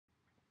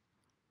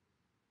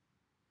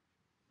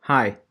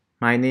Hi,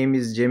 my name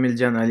is Cemil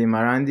Can Ali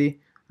Marandi.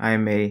 I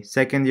am a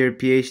second-year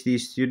PhD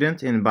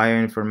student in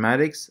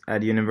bioinformatics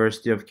at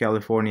University of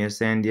California,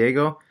 San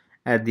Diego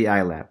at the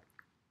iLab.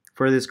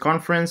 For this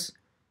conference,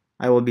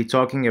 I will be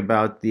talking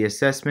about the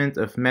assessment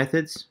of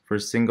methods for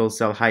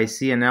single-cell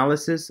Hi-C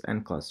analysis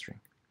and clustering.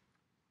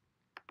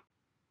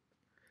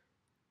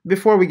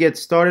 Before we get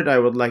started, I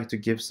would like to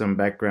give some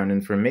background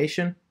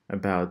information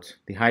about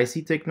the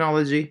Hi-C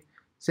technology,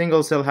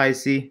 single-cell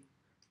Hi-C,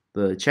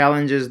 the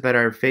challenges that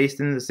are faced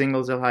in the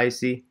single-cell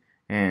Hi-C,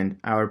 and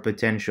our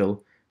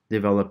potential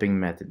developing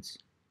methods.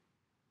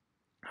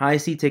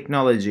 Hi-C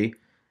technology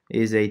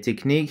is a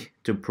technique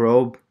to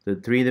probe the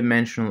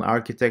three-dimensional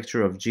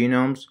architecture of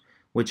genomes,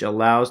 which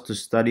allows to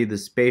study the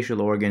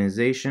spatial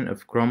organization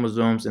of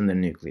chromosomes in the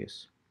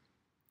nucleus.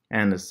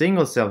 And the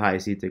single-cell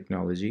Hi-C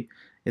technology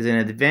is an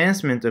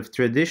advancement of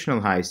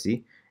traditional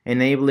Hi-C,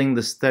 enabling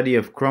the study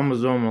of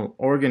chromosomal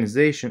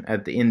organization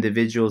at the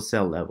individual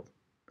cell level.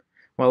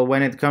 Well,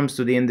 when it comes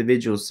to the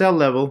individual cell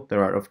level,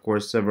 there are of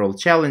course several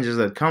challenges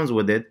that comes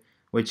with it,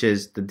 which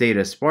is the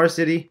data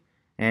sparsity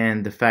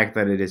and the fact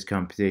that it is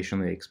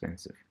computationally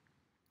expensive.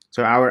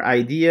 So our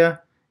idea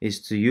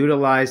is to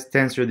utilize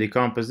tensor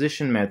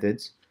decomposition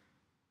methods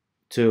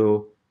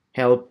to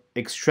help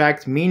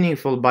extract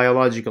meaningful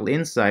biological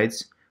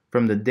insights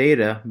from the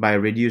data by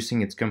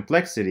reducing its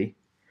complexity,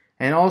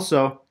 and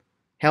also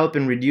help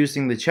in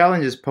reducing the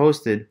challenges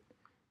posed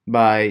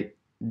by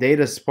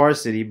data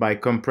sparsity by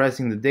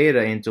compressing the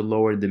data into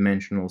lower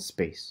dimensional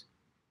space.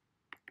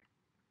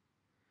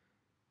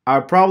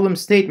 Our problem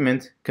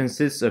statement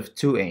consists of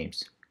two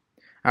aims.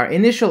 Our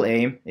initial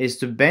aim is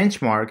to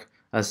benchmark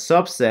a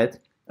subset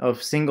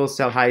of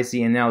single-cell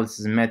Hi-C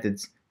analysis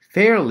methods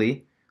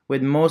fairly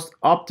with most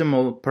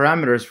optimal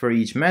parameters for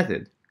each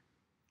method,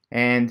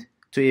 and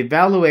to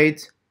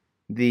evaluate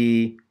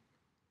the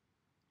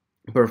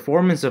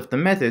performance of the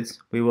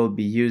methods, we will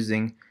be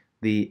using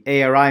the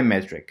ARI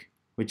metric,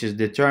 which is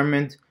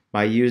determined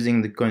by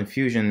using the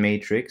confusion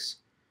matrix,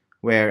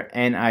 where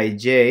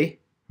Nij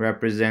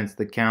represents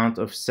the count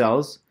of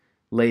cells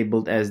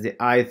labeled as the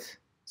ith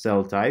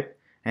cell type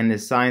and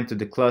assigned to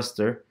the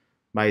cluster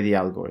by the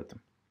algorithm,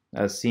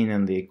 as seen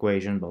in the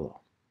equation below.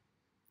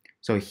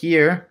 So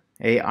here,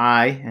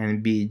 Ai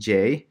and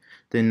Bj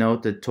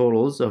denote the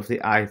totals of the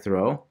ith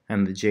row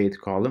and the jth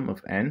column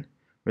of n,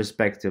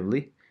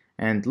 respectively,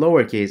 and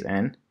lowercase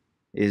n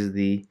is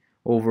the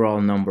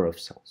overall number of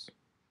cells.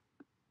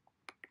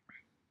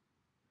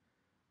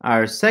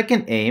 Our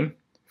second aim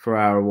for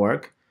our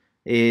work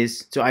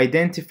is to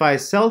identify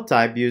cell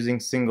type using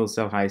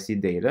single-cell Hi-C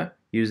data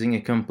using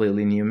a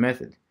completely new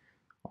method,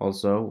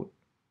 also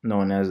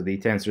known as the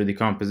tensor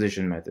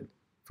decomposition method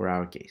for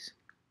our case.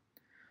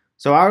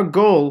 So our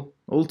goal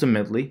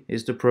ultimately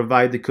is to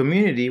provide the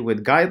community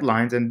with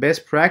guidelines and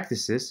best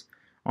practices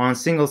on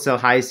single-cell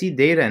Hi-C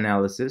data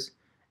analysis,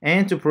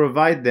 and to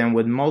provide them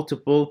with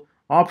multiple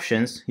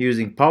options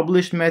using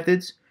published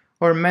methods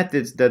or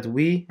methods that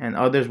we and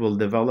others will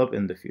develop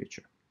in the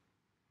future.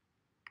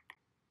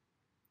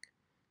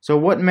 So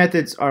what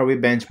methods are we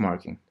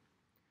benchmarking?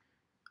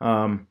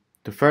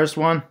 The first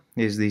one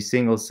is the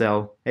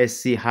single-cell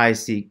SC-Hi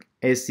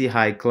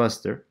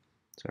cluster.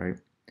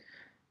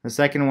 The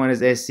second one is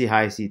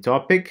SC-Hi-C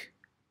topic,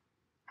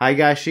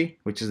 Higashi,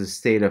 which is the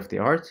state of the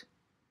art,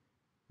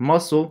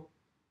 muscle,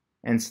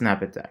 and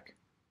snap attack.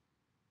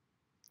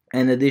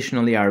 And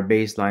additionally, our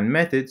baseline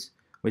methods,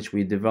 which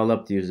we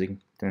developed using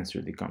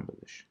tensor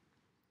decomposition.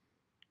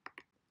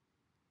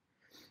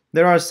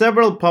 There are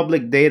several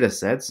public data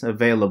sets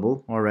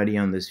available already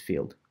on this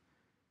field.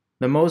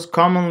 The most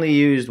commonly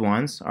used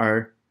ones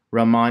are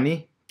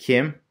Ramani,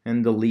 Kim,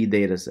 and the Lee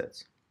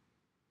datasets.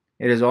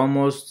 It is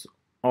almost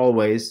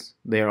always,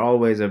 they are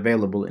always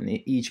available in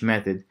each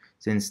method,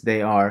 since they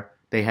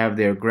have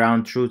their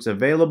ground truths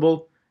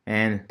available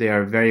and they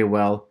are very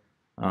well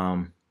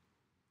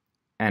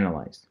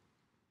analyzed.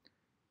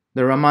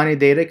 The Ramani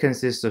data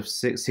consists of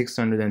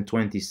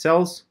 620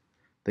 cells.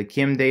 The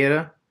Kim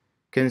data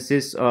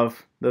consists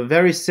of the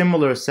very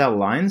similar cell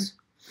lines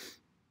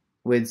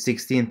with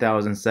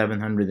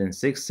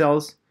 16,706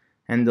 cells,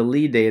 and the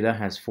Lee data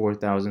has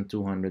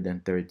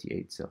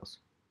 4,238 cells.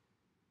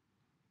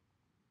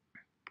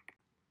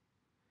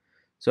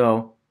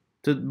 So,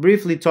 to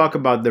briefly talk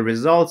about the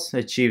results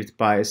achieved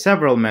by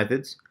several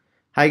methods,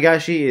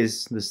 Higashi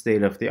is the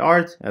state of the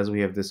art, as we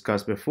have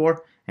discussed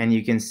before, and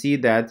you can see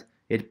that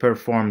it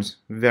performs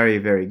very,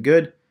 very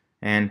good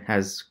and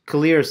has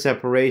clear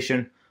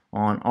separation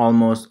on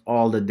almost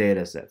all the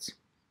data sets.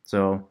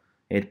 So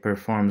it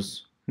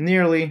performs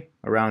nearly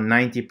around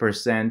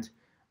 90%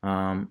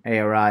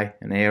 ARI,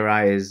 and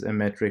ARI is a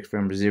metric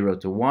from 0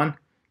 to 1,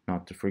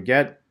 not to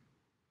forget.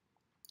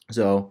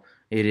 So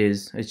it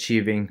is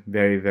achieving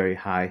very, very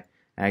high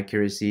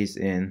accuracies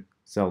in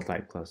cell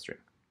type clustering.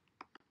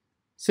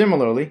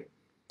 Similarly,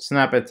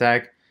 snap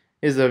attack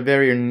is a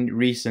very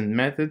recent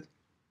method.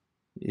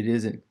 It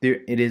is in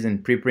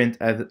preprint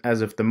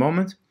as of the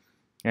moment,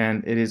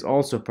 and it is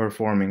also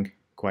performing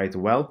quite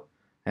well,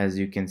 as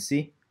you can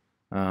see.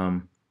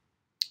 And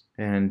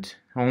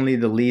only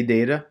the Lee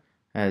data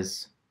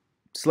has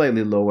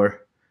slightly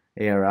lower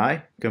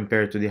ARI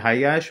compared to the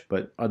Higash,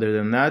 but other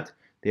than that,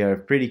 they are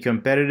pretty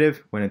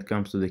competitive when it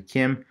comes to the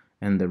Kim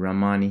and the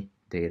Ramani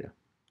data.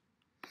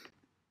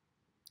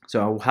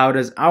 So how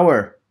does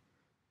our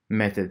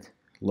method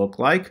look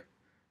like?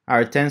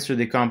 Our tensor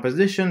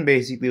decomposition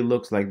basically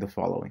looks like the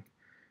following.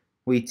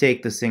 We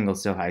take the single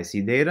cell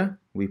Hi-C data,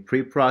 we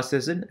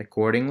pre-process it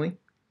accordingly,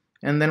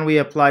 and then we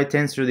apply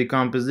tensor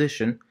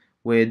decomposition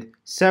with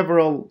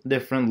several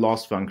different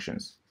loss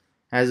functions.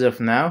 As of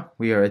now,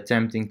 we are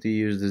attempting to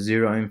use the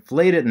zero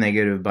inflated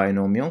negative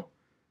binomial,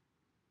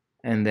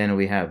 and then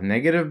we have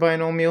negative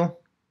binomial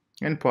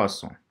and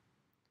Poisson.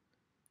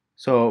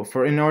 So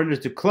in order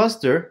to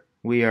cluster,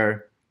 we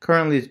are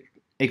currently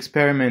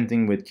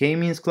experimenting with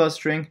k-means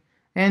clustering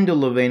and the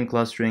Louvain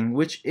clustering,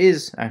 which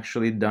is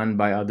actually done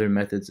by other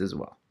methods as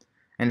well.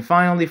 And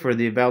finally, for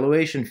the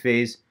evaluation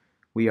phase,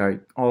 we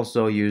are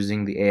also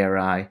using the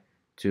ARI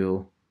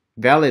to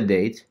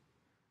validate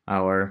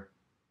our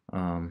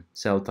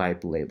cell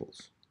type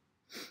labels.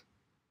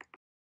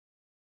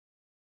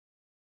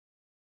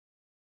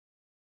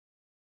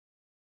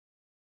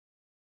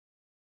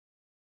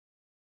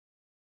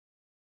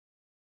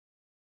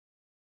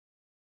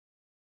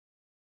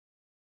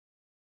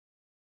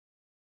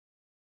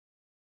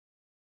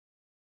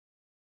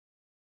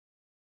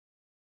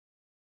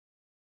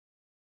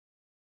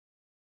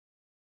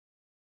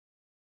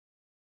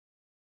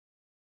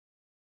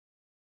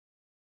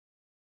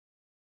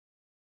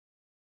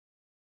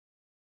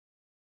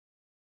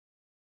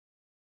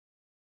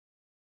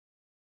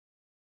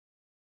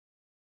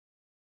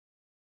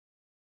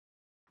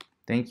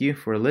 Thank you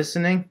for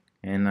listening,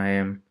 and I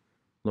am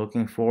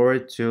looking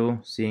forward to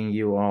seeing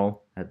you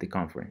all at the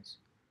conference.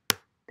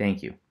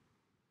 Thank you.